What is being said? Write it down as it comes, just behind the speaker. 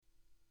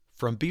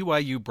From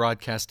BYU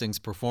Broadcasting's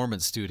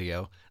Performance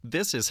Studio,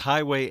 this is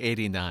Highway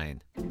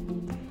 89.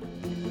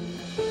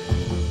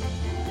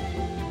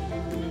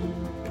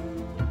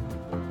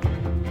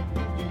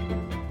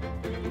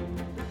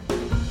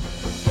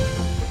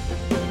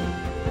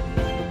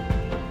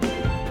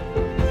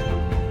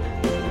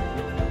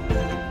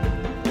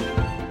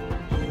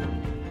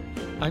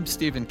 I'm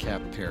Stephen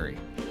Cap Perry.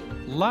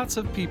 Lots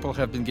of people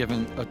have been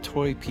given a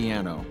toy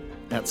piano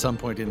at some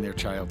point in their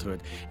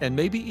childhood, and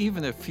maybe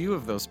even a few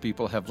of those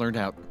people have learned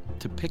how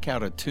to pick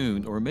out a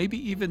tune, or maybe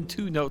even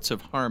two notes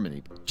of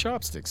harmony,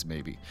 chopsticks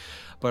maybe.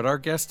 But our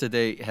guest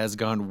today has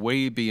gone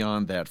way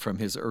beyond that from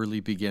his early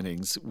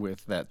beginnings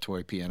with that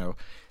toy piano.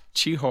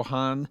 Chi Ho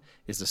Han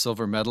is a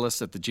silver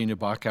medalist at the Gina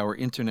Bachauer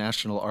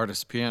International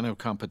Artist Piano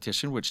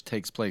Competition, which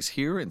takes place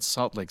here in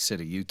Salt Lake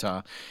City,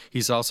 Utah.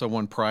 He's also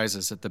won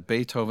prizes at the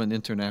Beethoven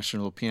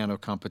International Piano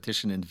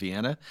Competition in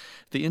Vienna,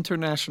 the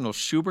International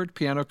Schubert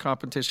Piano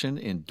Competition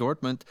in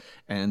Dortmund,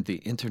 and the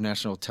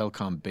International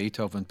Telkom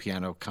Beethoven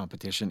Piano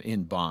Competition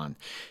in Bonn.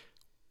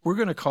 We're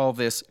going to call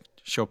this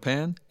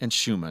Chopin and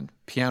Schumann,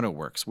 Piano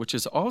Works, which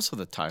is also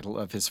the title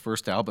of his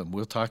first album.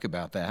 We'll talk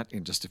about that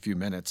in just a few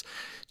minutes.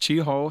 Chi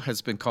Ho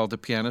has been called a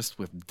pianist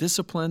with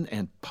discipline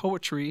and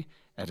poetry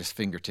at his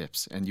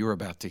fingertips, and you're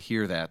about to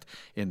hear that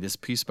in this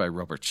piece by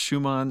Robert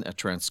Schumann, a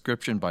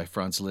transcription by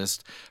Franz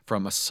Liszt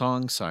from a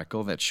song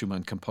cycle that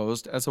Schumann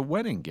composed as a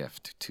wedding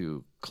gift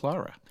to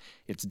Clara.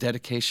 It's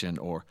dedication,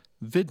 or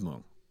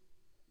Widmung.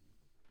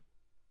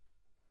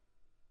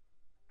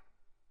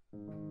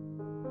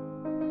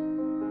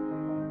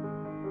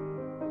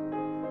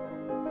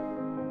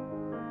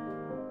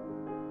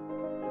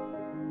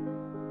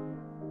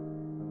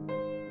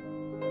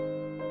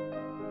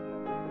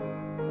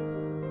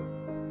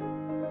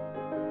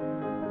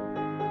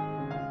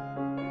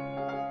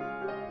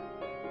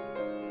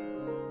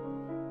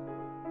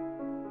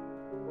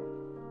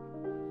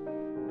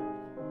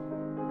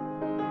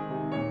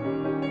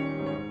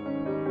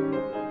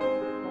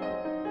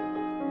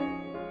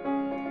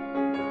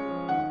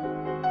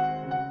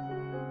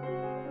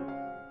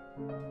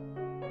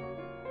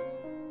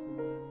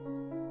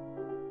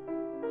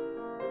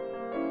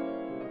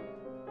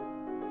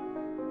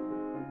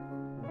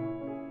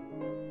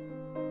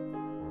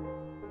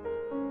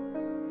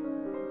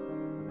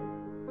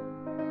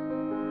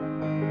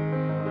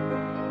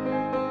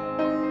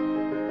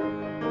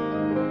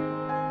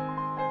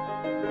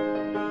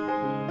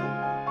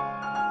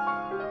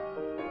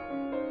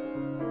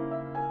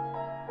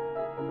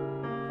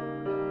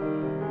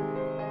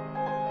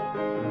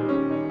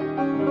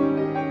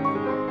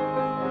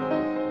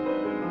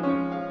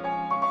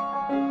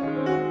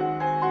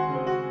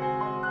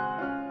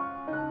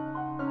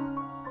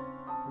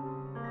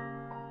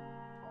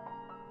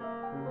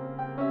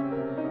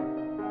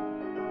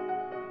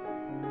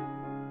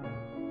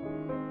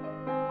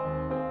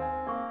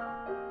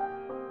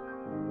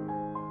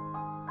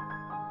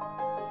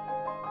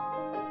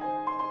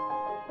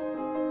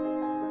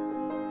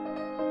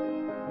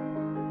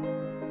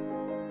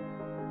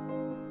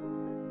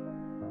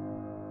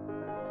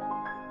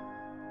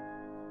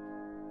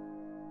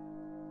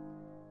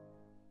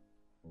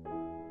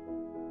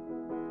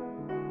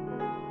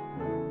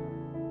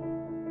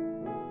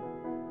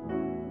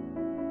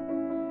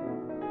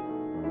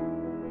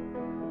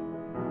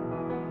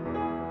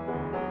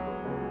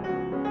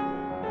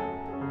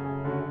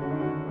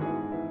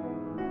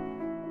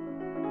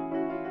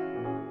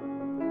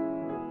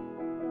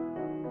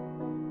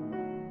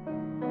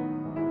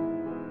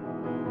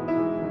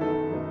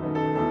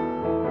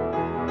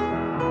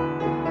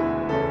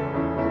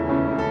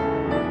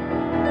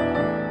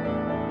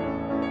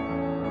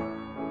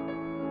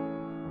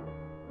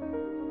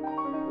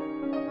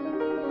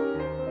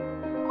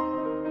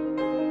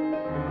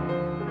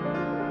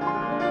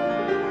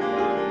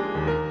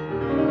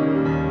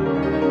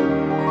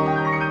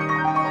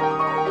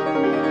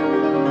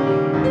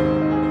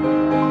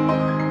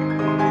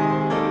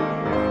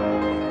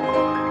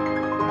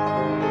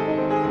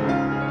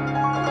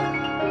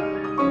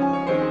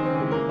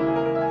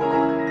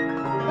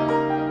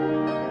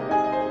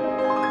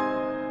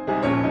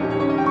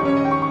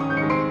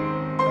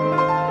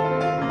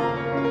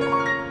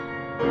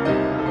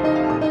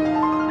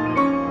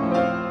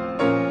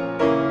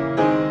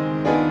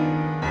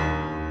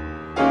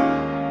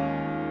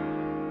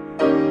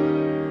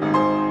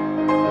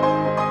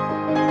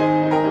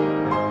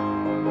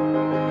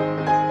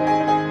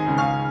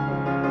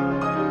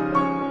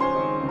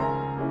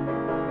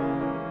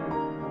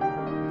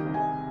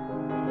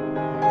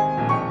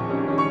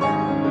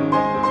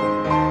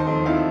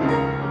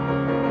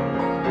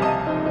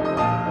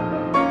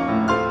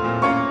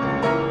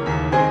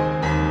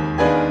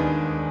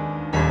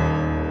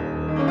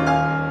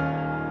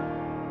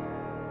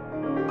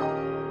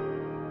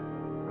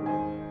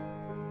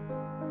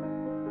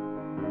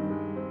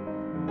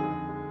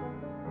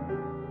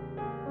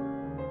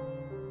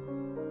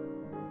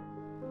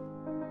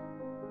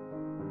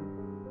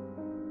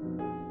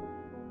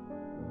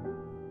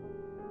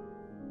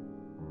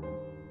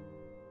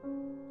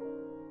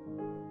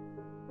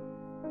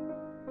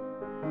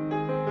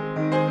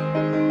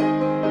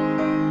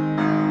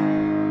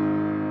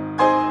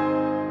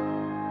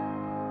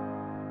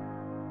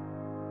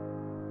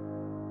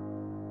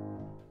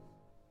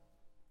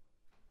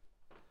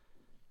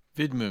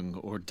 Widmung,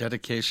 or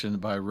Dedication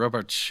by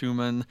Robert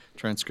Schumann,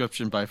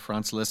 transcription by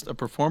Franz Liszt, a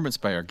performance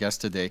by our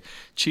guest today,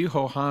 Chi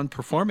Ho Han,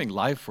 performing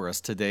live for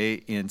us today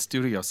in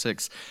Studio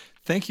 6.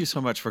 Thank you so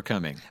much for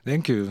coming.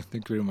 Thank you.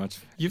 Thank you very much.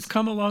 You've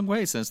come a long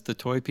way since the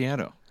toy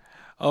piano.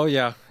 Oh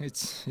yeah,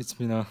 it's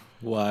been a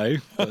while,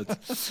 but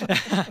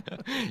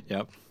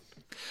yep.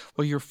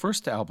 Well, your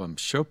first album,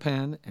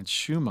 Chopin and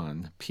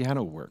Schumann,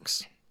 Piano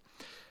Works.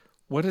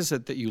 What is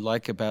it that you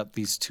like about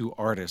these two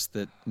artists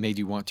that made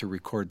you want to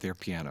record their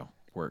piano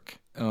work?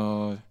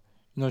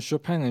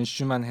 Chopin and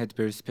Schumann had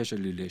very special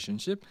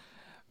relationship.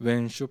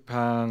 When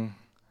Chopin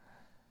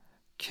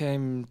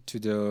came to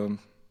the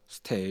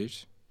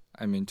stage,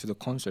 to the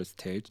concert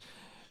stage,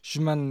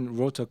 Schumann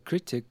wrote a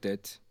critic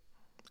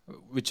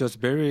which was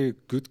very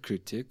good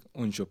critic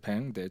on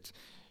Chopin, that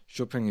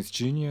Chopin is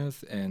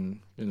genius,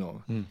 and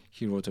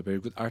he wrote a very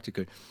good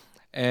article.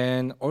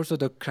 And also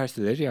the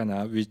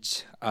Kreisleriana,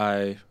 which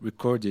I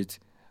recorded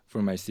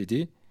for my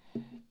CD,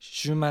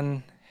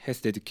 Schumann has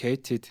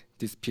dedicated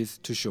this piece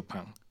to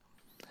Chopin.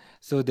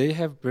 So they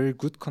have very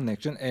good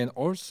connection, and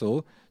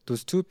also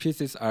those two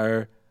pieces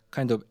are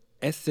kind of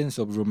essence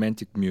of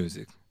romantic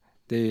music.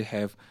 They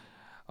have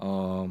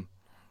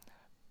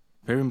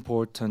very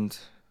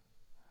important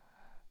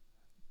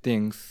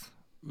things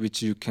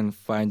which you can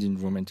find in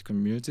romantic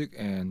music.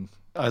 And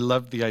I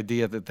love the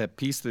idea that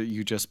piece that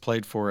you just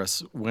played for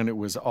us, when it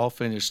was all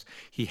finished,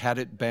 he had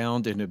it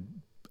bound in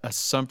a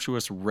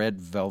sumptuous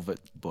red velvet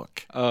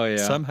book. Oh, yeah.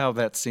 Somehow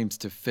that seems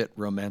to fit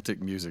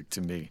romantic music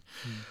to me.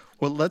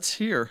 Well, let's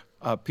hear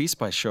a piece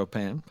by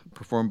Chopin,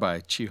 performed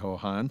by Chi Ho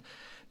Han.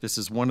 This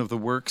is one of the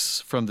works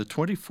from the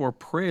 24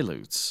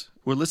 Preludes.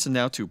 We'll listen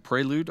now to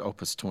Prelude,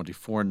 Opus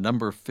 24,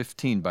 number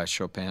 15 by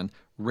Chopin,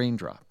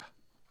 Raindrop.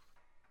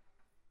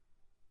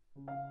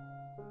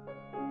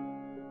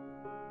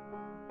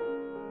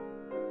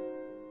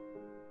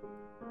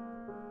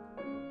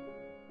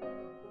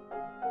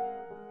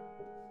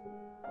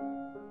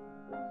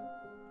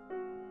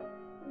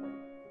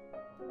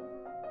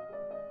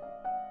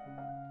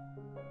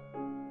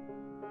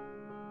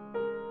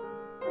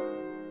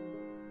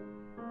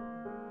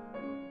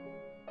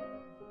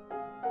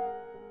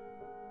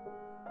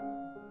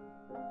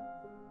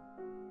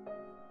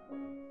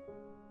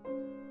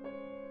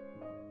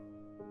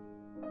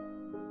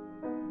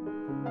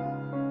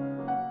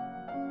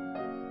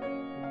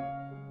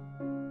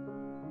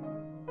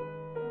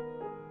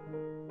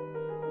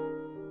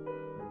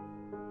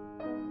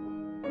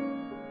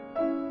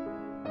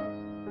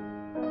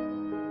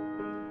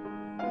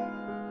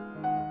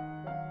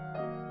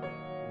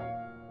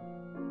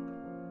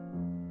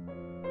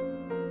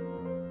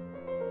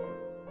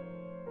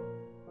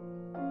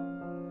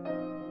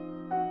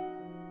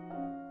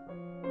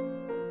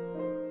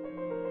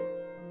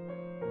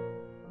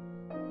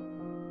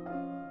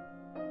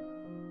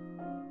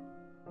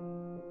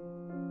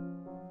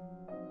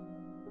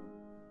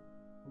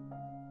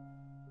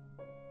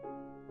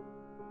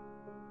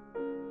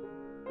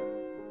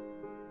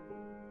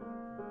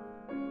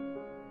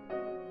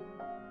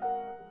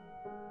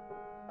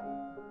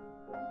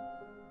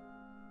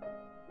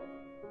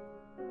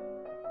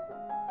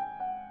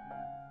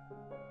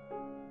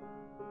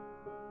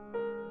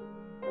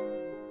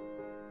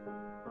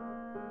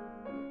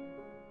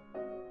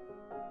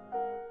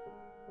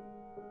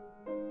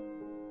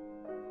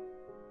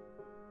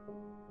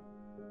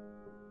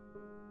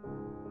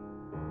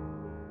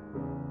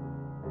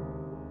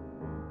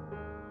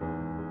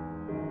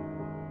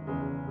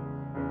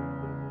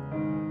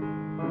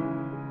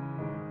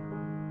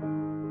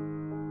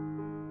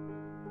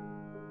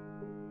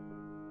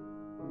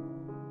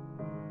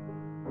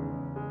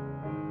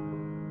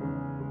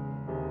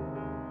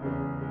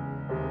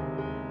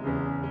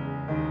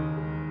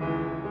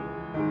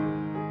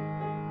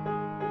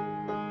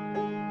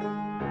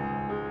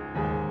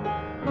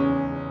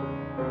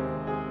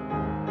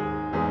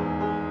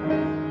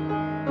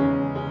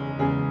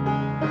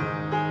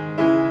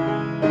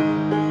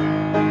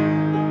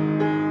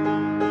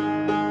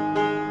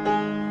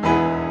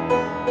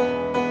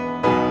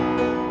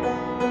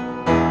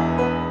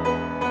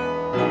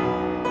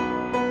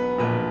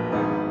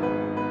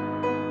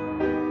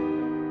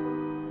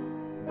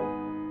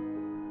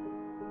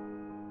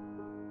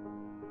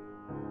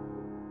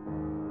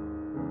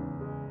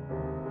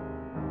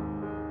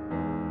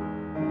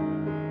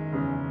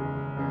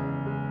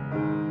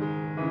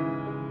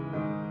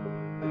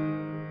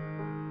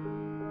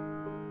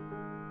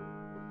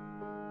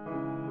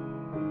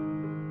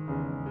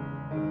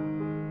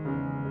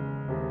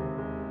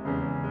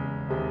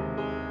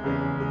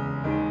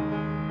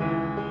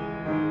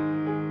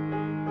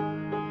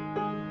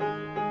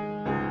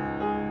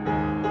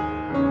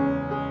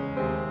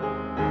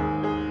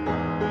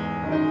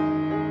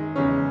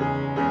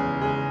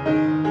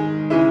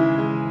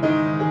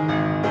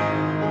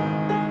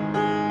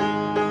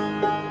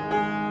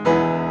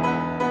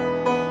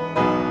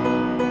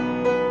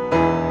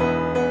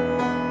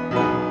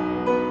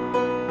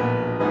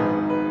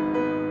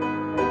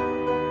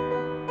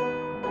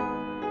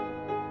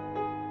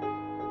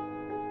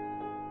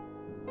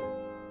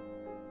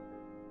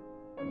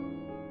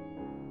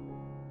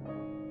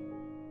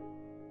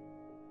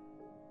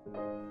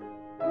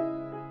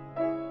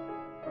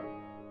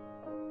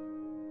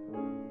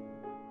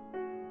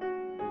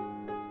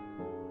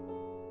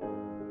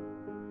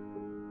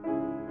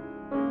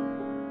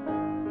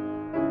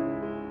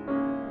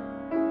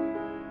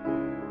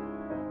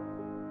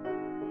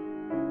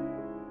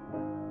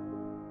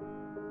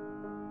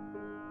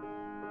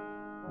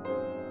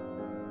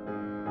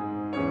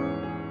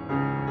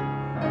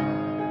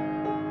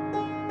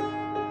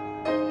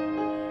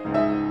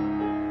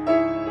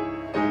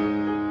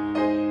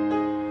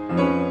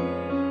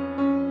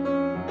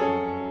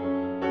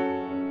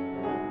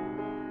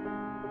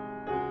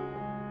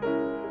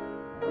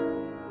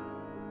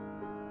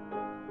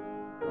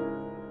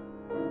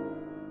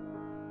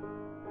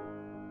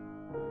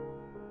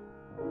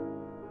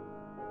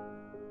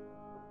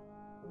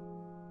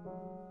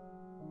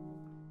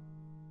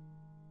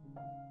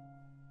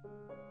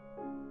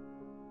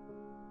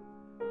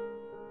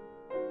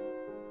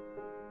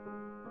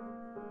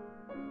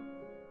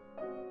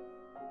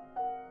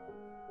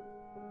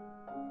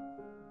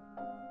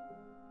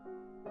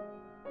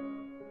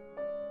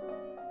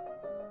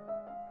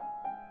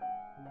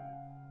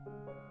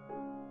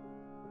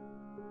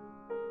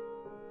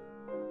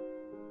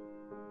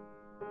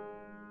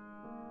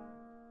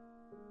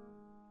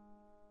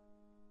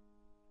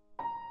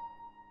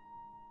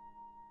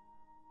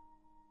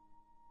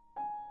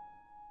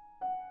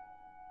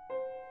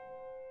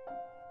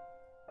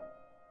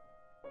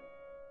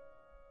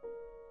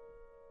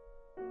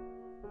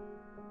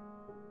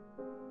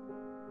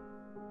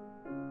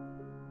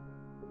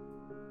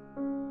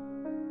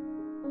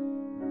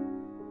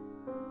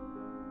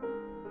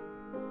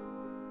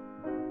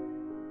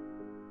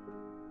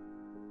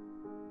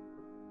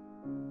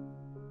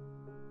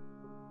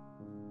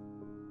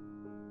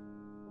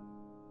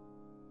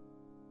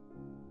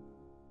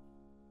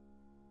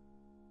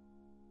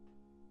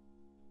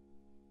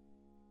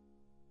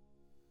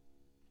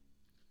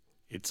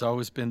 It's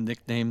always been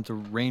nicknamed the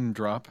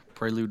Raindrop,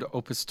 Prelude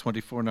Opus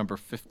 24, number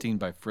 15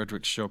 by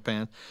Frédéric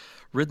Chopin,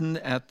 written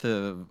at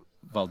the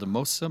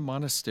Valdemosa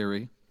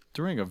Monastery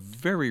during a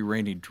very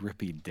rainy,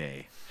 drippy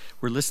day.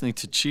 We're listening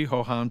to Chi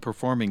Ho Han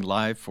performing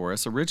live for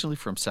us, originally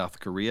from South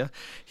Korea.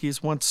 He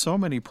has won so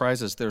many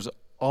prizes, there's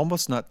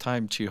almost not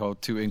time, Chi Ho,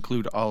 to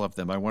include all of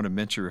them. I want to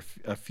mention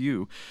a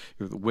few.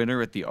 You're the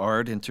winner at the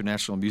ARD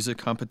International Music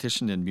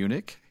Competition in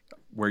Munich,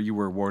 where you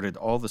were awarded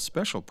all the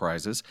special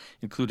prizes,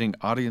 including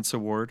Audience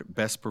Award,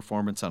 Best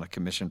Performance on a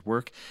Commissioned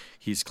Work.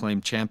 He's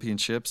claimed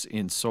championships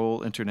in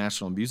Seoul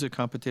International Music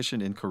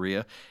Competition in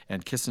Korea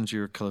and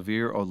Kissinger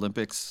Clavier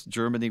Olympics,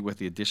 Germany, with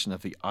the addition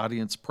of the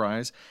Audience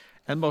Prize.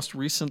 And most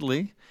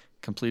recently,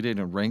 completed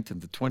and ranked in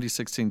the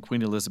 2016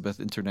 Queen Elizabeth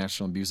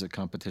International Music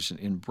Competition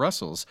in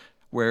Brussels,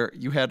 where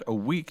you had a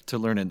week to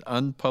learn an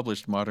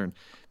unpublished modern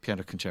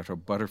piano concerto,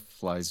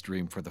 Butterfly's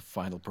Dream, for the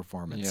final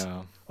performance.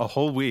 Yeah. A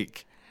whole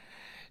week.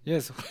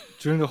 Yes,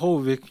 during the whole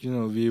week,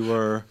 we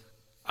were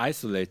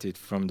isolated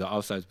from the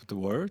outside of the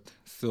world.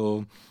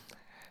 So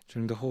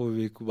during the whole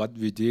week, what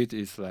we did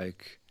is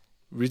like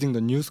reading the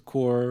news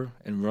score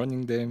and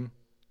running them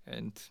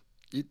and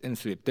eat and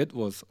sleep. That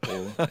was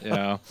all.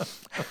 Yeah.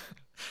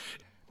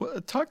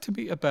 Well, talk to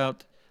me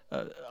about,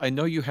 I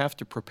know you have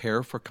to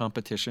prepare for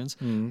competitions,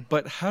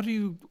 but how do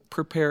you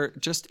prepare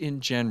just in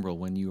general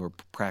when you are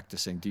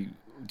practicing?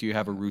 Do you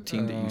have a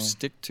routine that you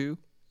stick to?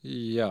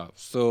 Yeah.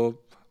 So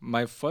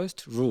my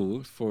first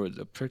rule for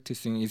the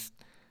practicing is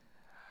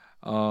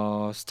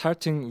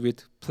starting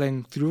with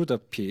playing through the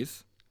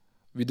piece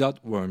without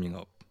warming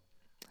up.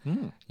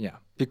 Yeah,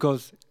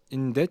 because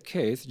in that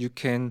case you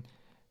can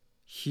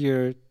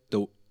hear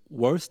the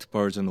worst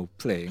version of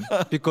playing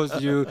because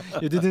you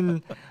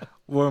didn't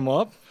warm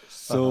up.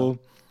 So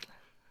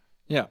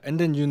yeah, and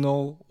then you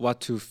know what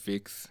to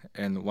fix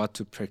and what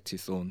to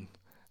practice on.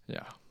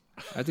 Yeah,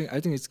 I think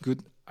it's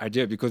good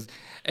idea because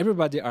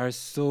everybody are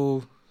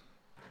so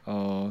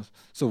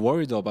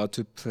worried about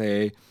to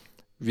play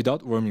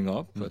without warming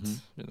up, but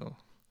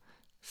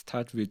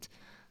start with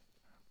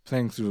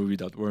playing through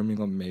without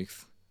warming up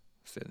makes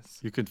sense.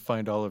 You can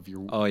find all of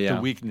your the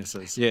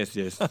weaknesses. Yes.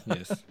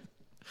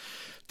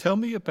 Tell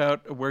me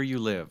about where you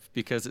live,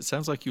 because it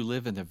sounds like you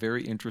live in a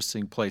very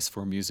interesting place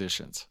for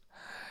musicians.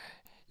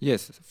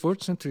 Yes,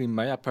 fortunately,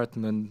 my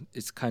apartment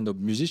is kind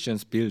of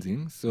musicians'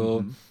 building,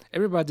 so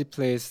everybody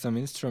plays some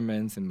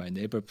instruments, and my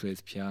neighbor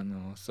plays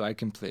piano, so I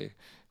can play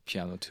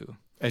piano too.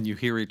 And you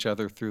hear each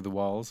other through the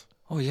walls?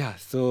 Oh yeah,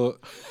 so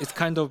it's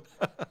kind of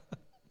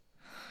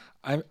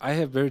I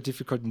have very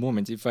difficult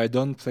moments if I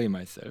don't play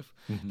myself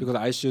because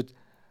I should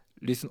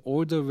listen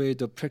all the way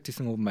the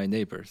practicing of my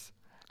neighbors.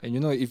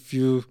 And if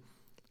you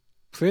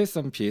play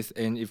some piece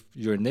and if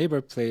your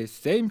neighbor plays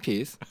same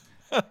piece,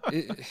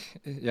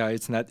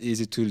 it's not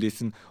easy to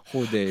listen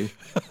whole day.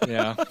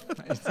 Yeah,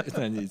 it's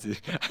not easy.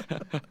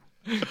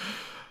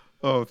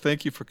 Oh,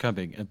 thank you for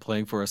coming and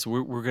playing for us.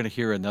 We're going to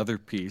hear another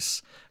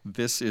piece.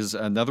 This is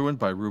another one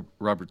by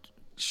Robert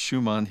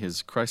Schumann,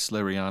 his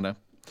Kreisleriana,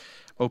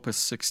 Opus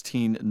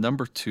 16,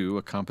 number 2,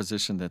 a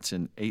composition that's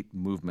in 8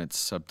 movements,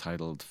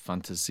 subtitled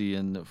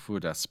Fantasien für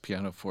das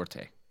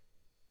Pianoforte.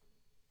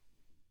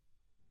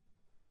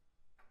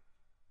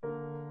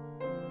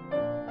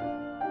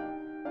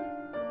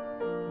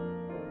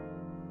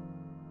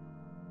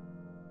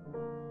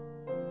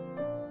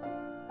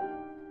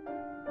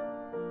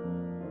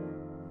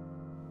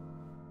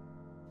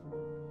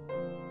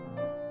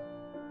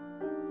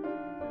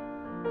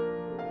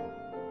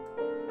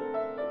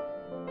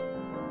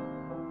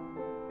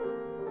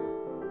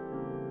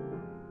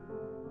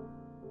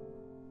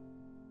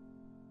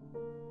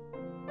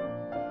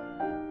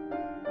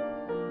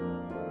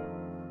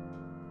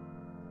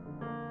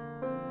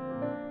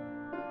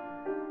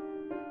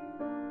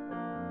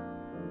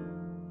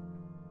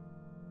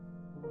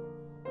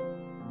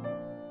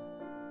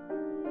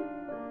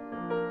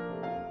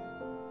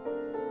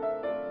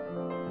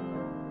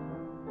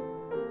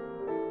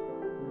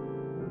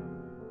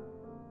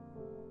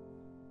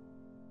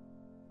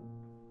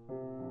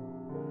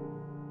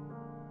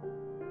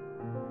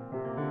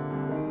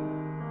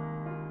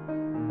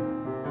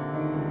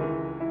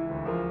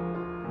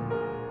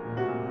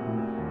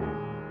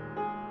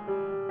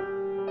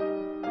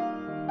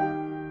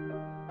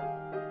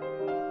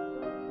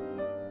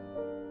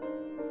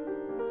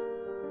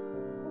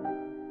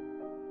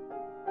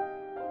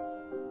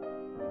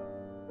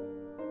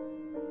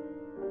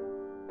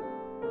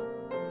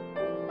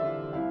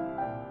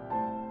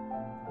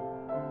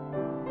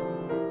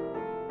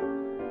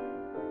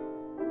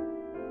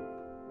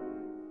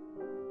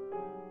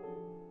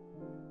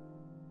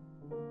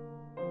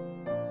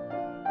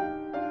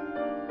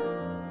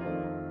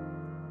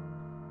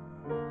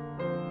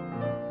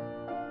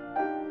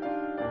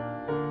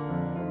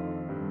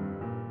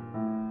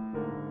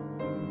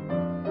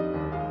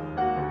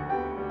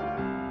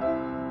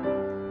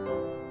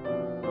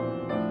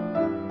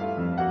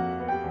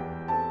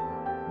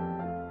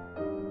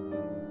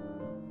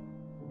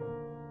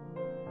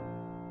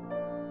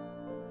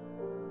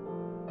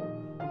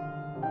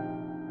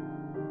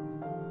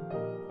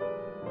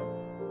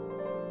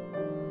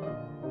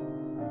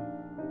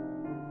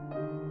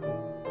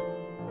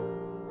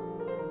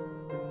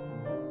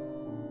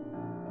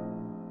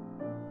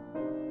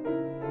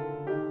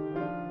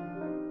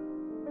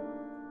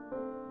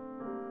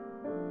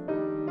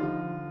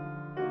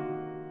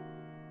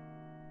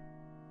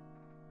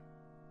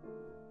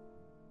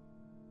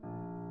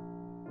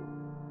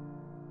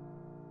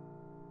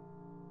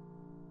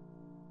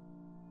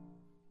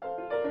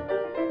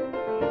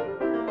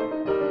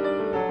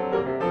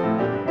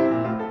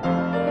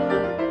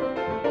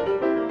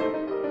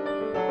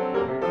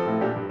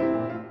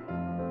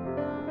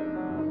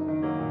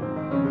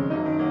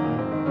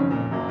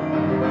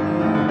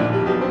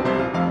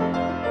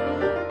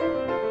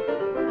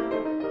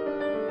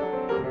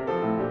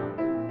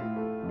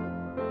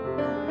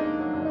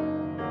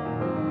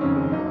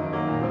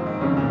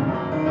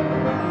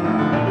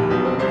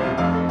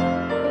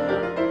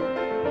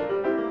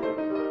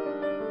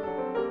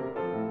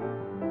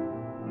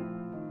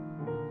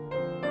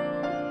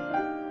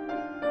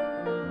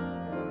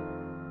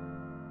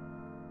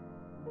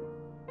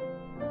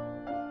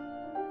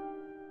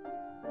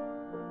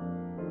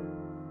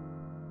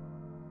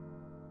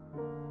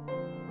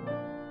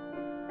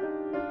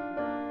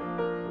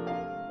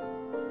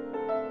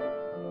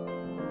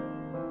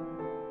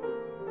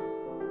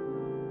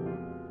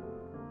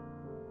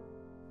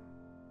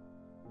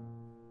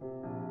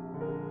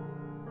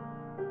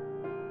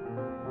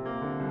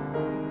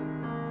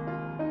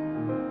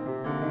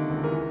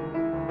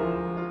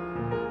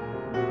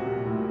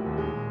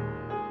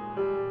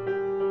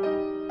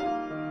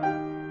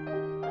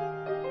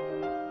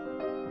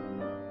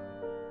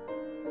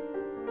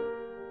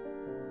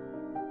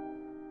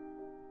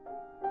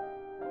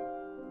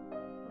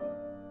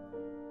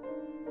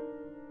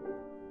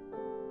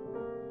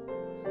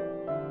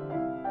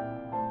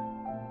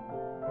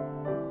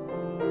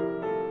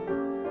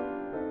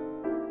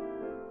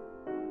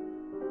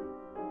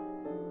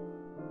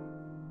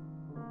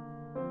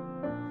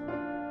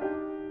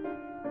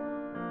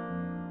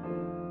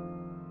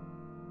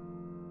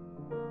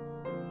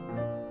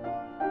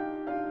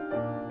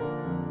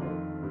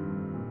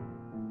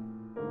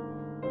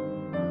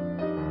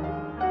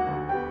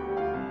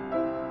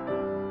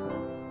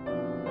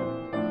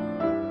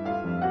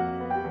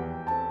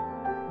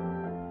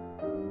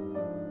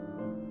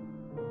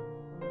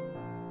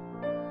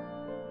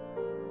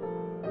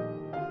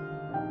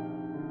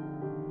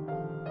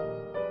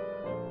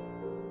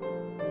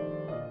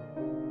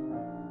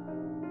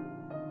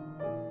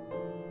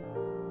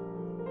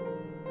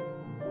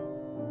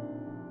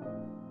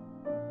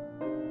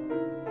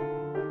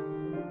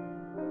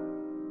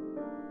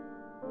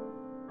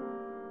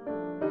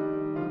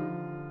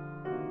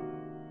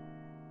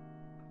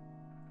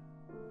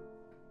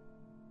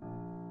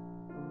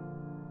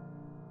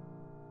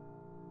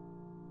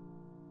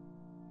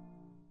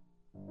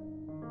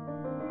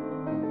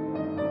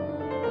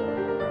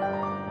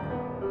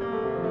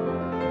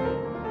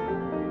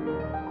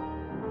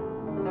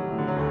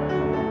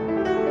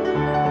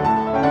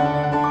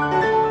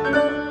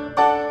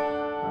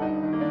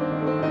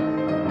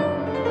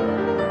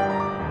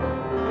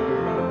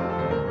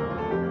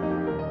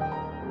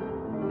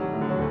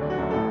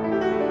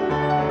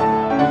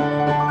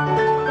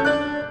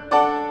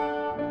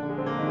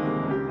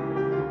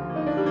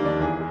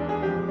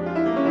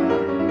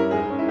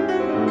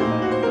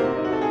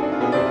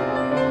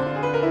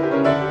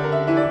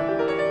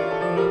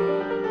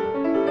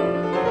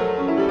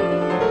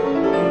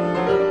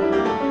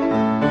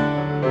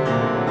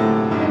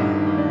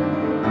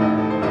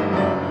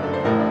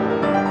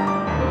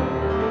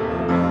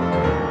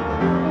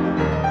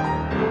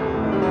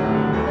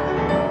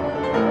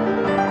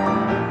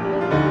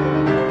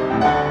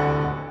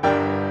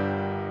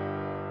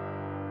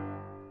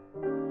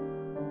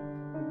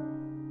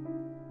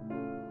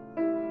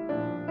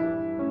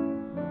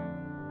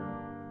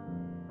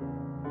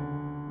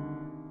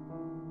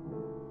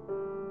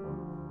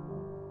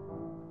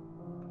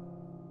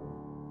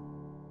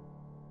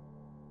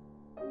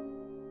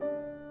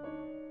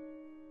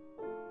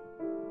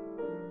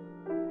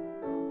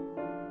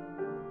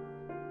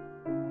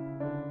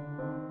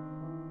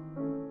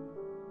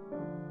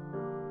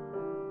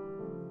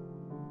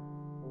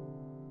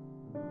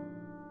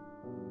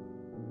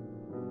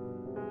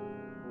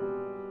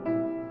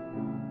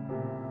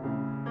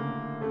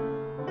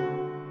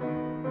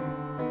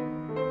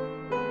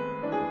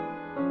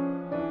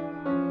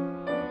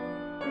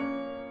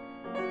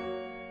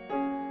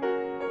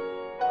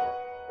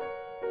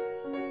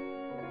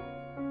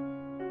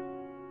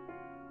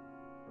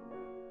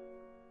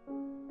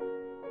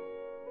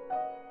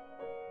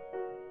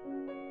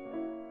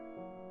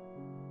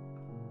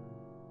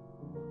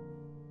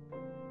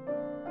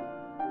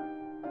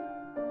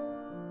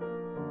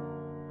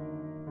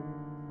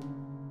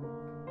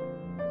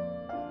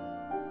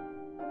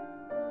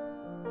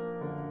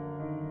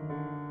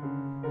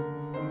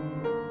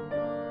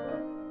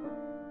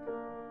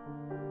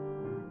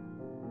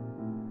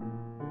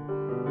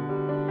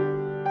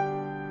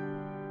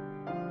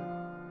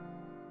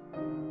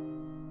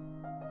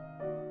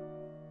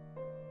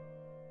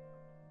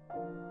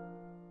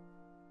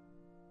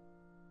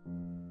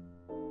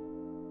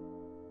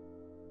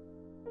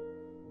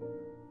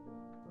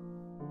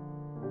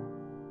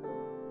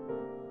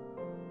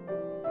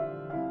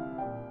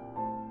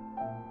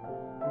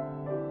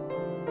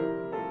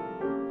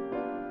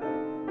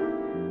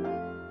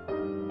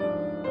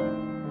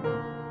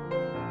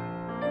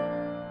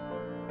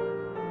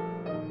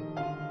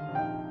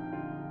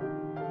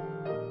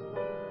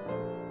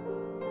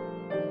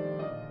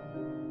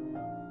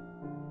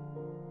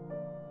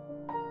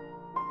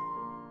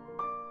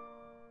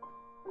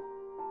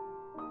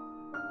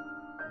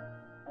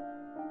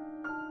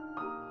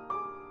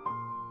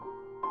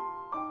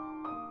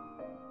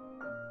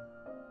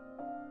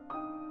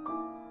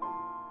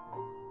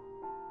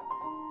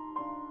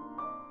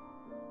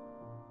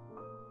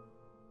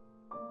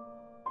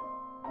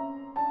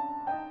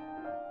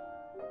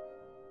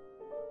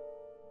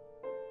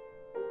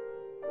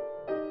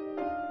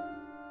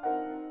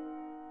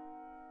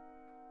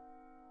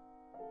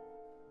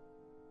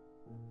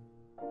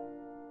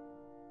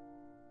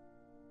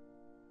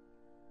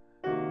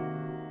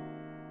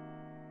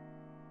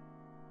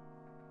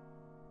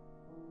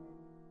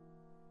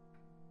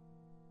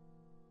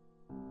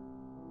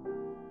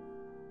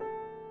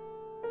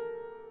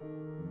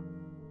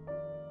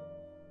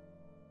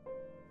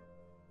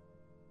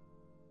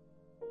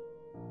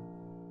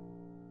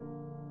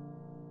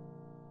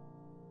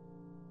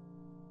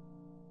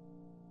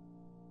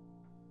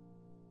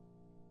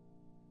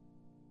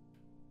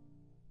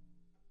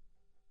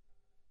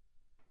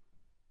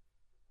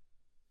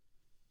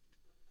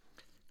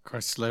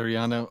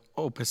 Kreisleriana,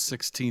 Opus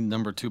 16,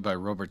 number 2 by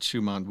Robert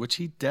Schumann, which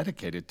he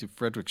dedicated to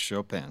Frédéric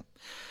Chopin.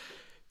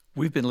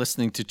 We've been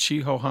listening to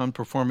Chi Ho Han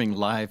performing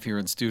live here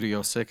in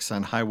Studio 6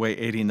 on Highway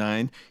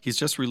 89. He's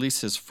just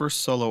released his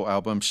first solo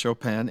album,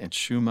 Chopin and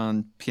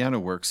Schumann Piano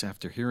Works.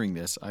 After hearing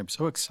this, I'm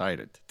so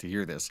excited to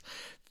hear this.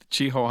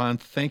 Chi Ho Han,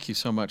 thank you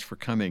so much for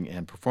coming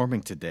and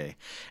performing today.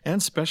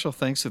 And special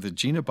thanks to the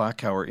Gina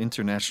Bachauer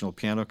International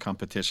Piano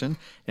Competition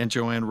and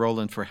Joanne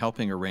Rowland for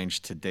helping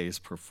arrange today's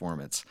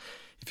performance.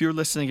 If you're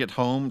listening at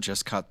home,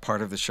 just caught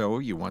part of the show,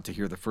 you want to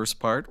hear the first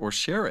part, or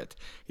share it,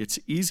 it's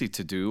easy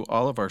to do.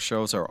 All of our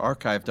shows are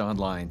archived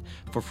online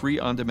for free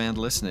on-demand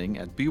listening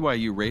at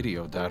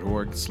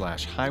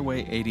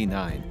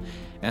byuradio.org/highway89.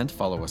 And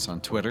follow us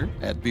on Twitter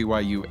at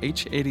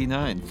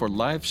BYUH89 for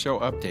live show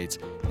updates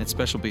and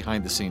special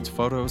behind-the-scenes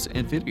photos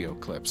and video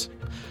clips.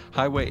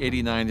 Highway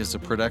 89 is a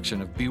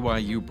production of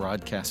BYU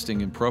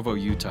Broadcasting in Provo,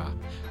 Utah.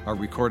 Our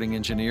recording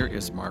engineer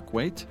is Mark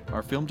Waite.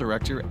 Our film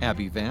director,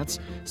 Abby Vance.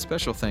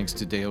 Special thanks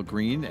to Dale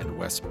Green and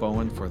Wes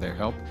Bowen for their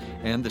help.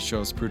 And the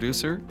show's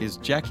producer is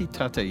Jackie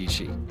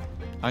Tataishi.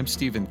 I'm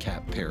Stephen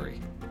Kapp Perry.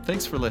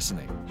 Thanks for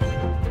listening.